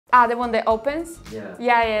Ah, the one that opens? Yeah.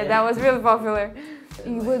 Yeah, that was really popular.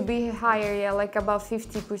 It would be higher, yeah, like about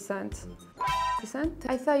 50%.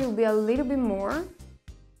 I thought it would be a little bit more.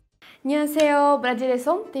 안녕하세요,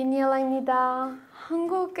 브라질에서 다니엘라입니다.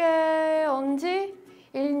 한국에 온 지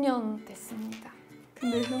 1년 됐습니다.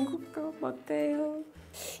 근데 한국어 어때요?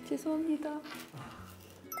 죄송합니다.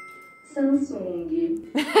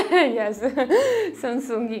 Samsung. Yes,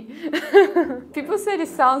 Samsung. People said it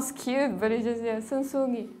sounds cute, but it's just, yeah,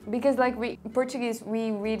 Samsung. Because like in Portuguese,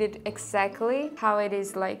 we read it exactly how it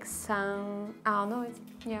is, like I don't know,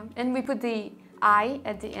 yeah. And we put the I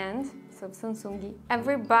at the end, so Samsung.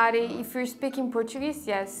 Everybody, if you're speaking Portuguese,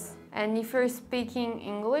 yes. And if you're speaking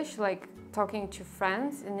English, like talking to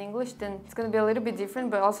friends in English, then it's gonna be a little bit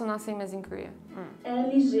different, but also not same as in Korea.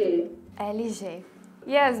 LG. LG.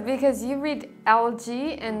 Yes, because you read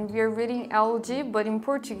LG and we're reading LG, but in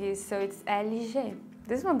Portuguese, so it's LG.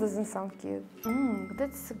 This one doesn't sound cute.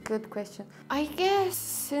 That's a good question. I guess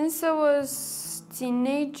since I was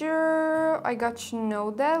teenager, I got to know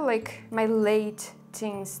that, like my late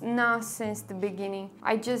teens, not since the beginning.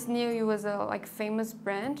 I just knew it was a famous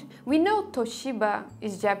brand. We know Toshiba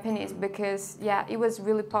is Japanese because yeah, it was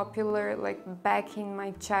really popular like back in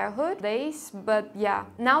my childhood days. But yeah,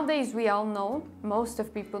 nowadays we all know, most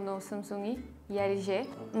of people know Samsung. LG,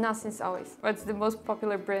 not since always. What's the most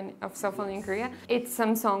popular brand of cell phone in Korea? It's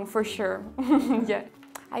Samsung for sure. Yeah.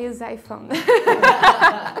 I use iPhone.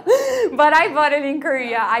 But I bought it in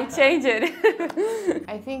Korea. I changed it.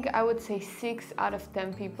 I think I would say 6 out of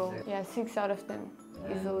 10 people. Yeah, 6 out of 10.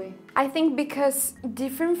 Easily. I think because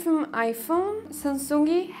different from iPhone,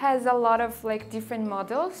 Samsung has a lot of different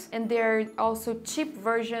models, and there are also cheap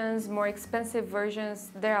versions, more expensive versions.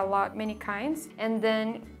 There are many kinds. And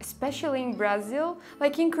then especially in Brazil,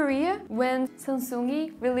 like in Korea, when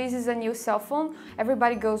Samsung releases a new cell phone,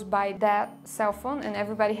 everybody goes by that cell phone and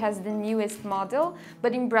everybody has the newest model.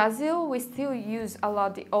 But in Brazil, we still use a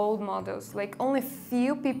lot the old models. Like only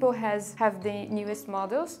few people have the newest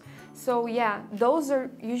models. So yeah, those are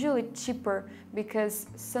usually cheaper because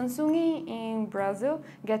Samsung in Brazil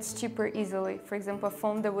gets cheaper easily. For example, a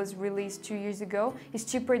phone that was released 2 years ago is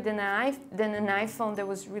cheaper than an iPhone that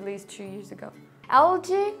was released 2 years ago.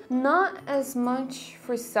 LG, not as much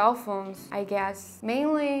for cell phones, I guess.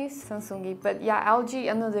 Mainly Samsung, but yeah,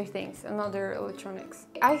 LG, another electronics.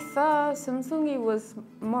 I thought Samsung was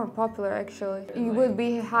more popular actually. It would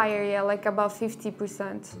be higher, yeah, like about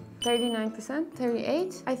 50%. 39%?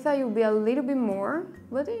 38%? I thought it would be a little bit more,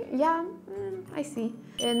 but yeah, I see.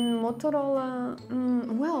 And Motorola,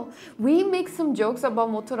 well, we make some jokes about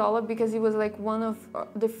Motorola because it was like one of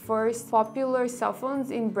the first popular cell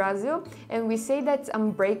phones in Brazil, and we say that's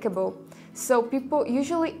unbreakable. So people,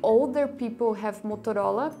 usually older people have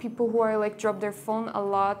Motorola, people who are drop their phone a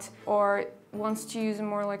lot or wants to use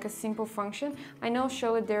more like a simple function. I know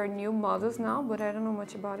surely there are new models now, but I don't know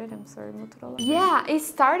much about it. I'm sorry, Motorola. Yeah, it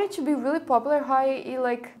started to be really popular. How it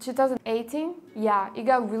 2018? Yeah, it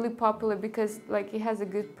got really popular because it has a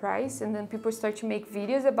good price, and then people start to make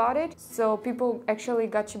videos about it. So people actually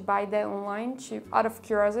got to buy that online out of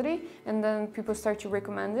curiosity, and then people start to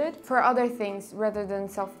recommend it for other things rather than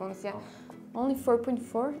cell phones. Yeah. Only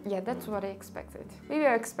 4.4? Yeah, that's what I expected. Maybe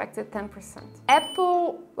I expected 10%.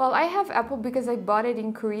 Apple, well, I have Apple because I bought it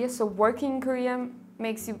in Korea, so working in Korea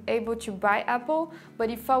makes you able to buy Apple, but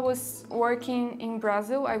if I was working in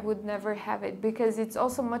Brazil, I would never have it because it's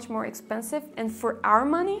also much more expensive, and for our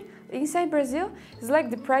money, inside Brazil, it's like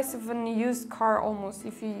the price of a used car almost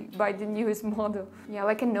if you buy the newest model. Yeah,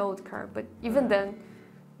 like an old car, but even then,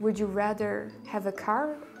 would you rather have a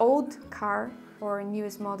car, old car, or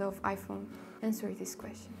newest model of iPhone? Answer this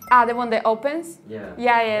question. Ah, the one that opens?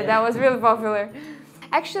 Yeah, that was really popular.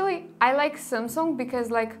 Actually, I like Samsung because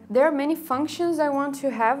there are many functions I want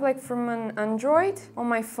to have from an Android on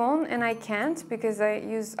my phone, and I can't because I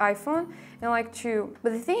use iPhone and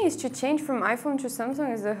but the thing is, to change from iPhone to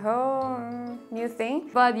Samsung is a whole new thing.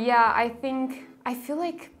 But yeah, I feel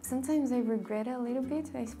like sometimes I regret it a little bit.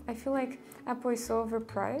 I feel like Apple is so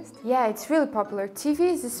overpriced. Yeah, it's really popular.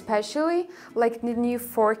 TVs especially, the new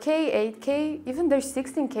 4K, 8K, even there's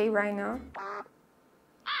 16K right now.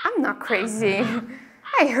 I'm not crazy.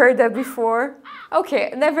 I heard that before.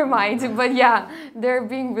 Okay, never mind. But yeah, they're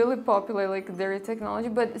being really popular, their technology.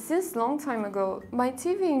 But since long time ago, my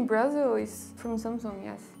TV in Brazil is from Samsung,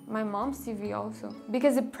 yes. My mom's TV also.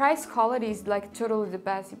 Because the price quality is totally the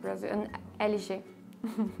best in Brazil. And LG.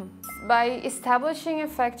 By establishing a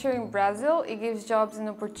factory in Brazil, it gives jobs and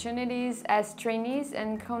opportunities as trainees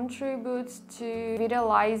and contributes to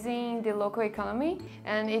vitalizing the local economy.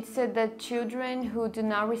 And it said that children who do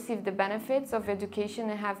not receive the benefits of education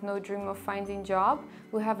and have no dream of finding a job,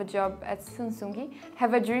 who have a job at Samsung,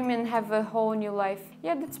 have a dream and have a whole new life.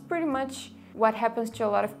 Yeah, that's pretty much what happens to a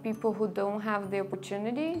lot of people who don't have the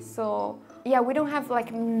opportunity. So yeah, we don't have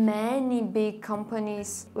like many big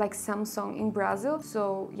companies like Samsung in Brazil.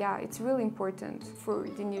 So yeah, it's really important for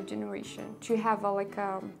the new generation to have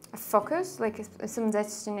a focus, like some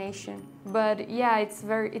destination. But yeah, it's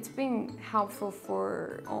been helpful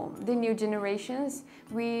for the new generations.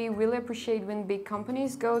 We really appreciate when big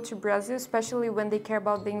companies go to Brazil, especially when they care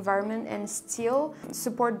about the environment and still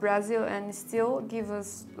support Brazil and still give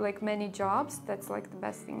us like many jobs. That's like the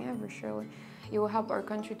best thing ever, surely. It will help our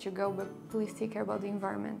country to go, but please take care about the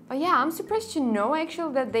environment. But yeah, I'm surprised to know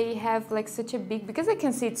actually that they have like such a big, because I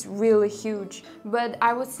can see it's really huge. But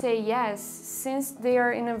I would say yes, since they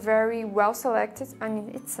are in a very well selected, I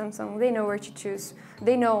mean, it's Samsung, they know where to choose.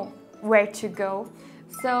 They know where to go.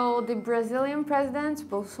 So the Brazilian president,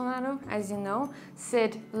 Bolsonaro, as you know,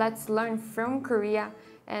 said, let's learn from Korea.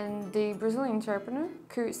 And the Brazilian entrepreneur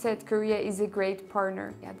said Korea is a great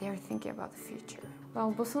partner. Yeah, they're thinking about the future.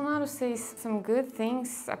 Well, Bolsonaro says some good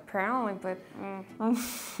things, apparently, but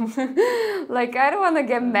like, I don't want to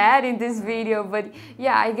get mad in this video, but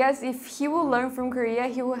yeah, I guess if he will learn from Korea,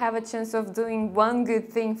 he will have a chance of doing one good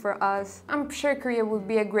thing for us. I'm sure Korea would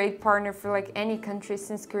be a great partner for like any country,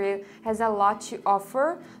 since Korea has a lot to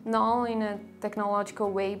offer, not only in a technological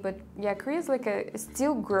way, but yeah, Korea is like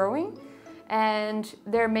still growing, and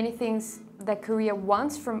there are many things that Korea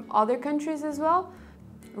wants from other countries as well.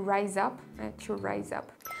 Rise up, to rise up.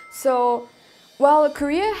 So, well,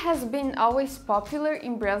 Korea has been always popular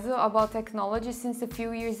in Brazil about technology since a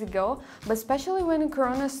few years ago, but especially when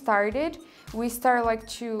Corona started, we started like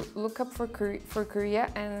to look up for Korea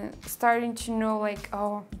and starting to know like,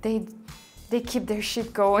 oh, they keep their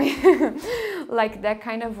shit going, like that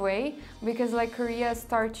kind of way, because like Korea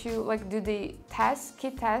start to like do the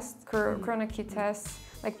kit test, Corona kit tests,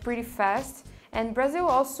 like pretty fast. And Brazil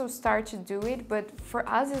also start to do it, but for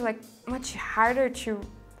us it's like much harder to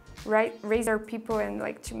raise our people and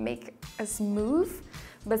like to make us move.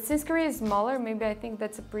 But since Korea is smaller, maybe I think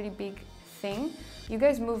that's a pretty big thing. You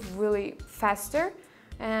guys move really faster,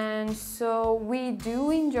 and so we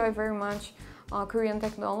do enjoy very much Korean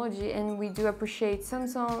technology, and we do appreciate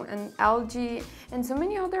Samsung and LG and so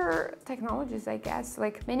many other technologies, I guess.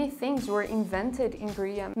 Like many things were invented in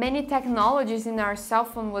Korea. Many technologies in our cell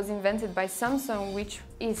phone was invented by Samsung, which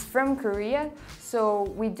is from Korea. So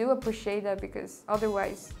we do appreciate that, because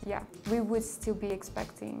otherwise, yeah, we would still be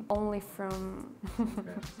expecting only from...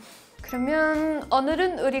 그러면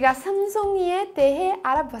오늘은 우리가 삼성이에 대해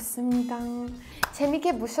알아봤습니다.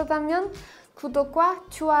 재밌게 보셨다면 구독과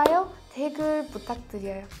좋아요, 댓글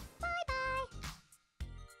부탁드려요.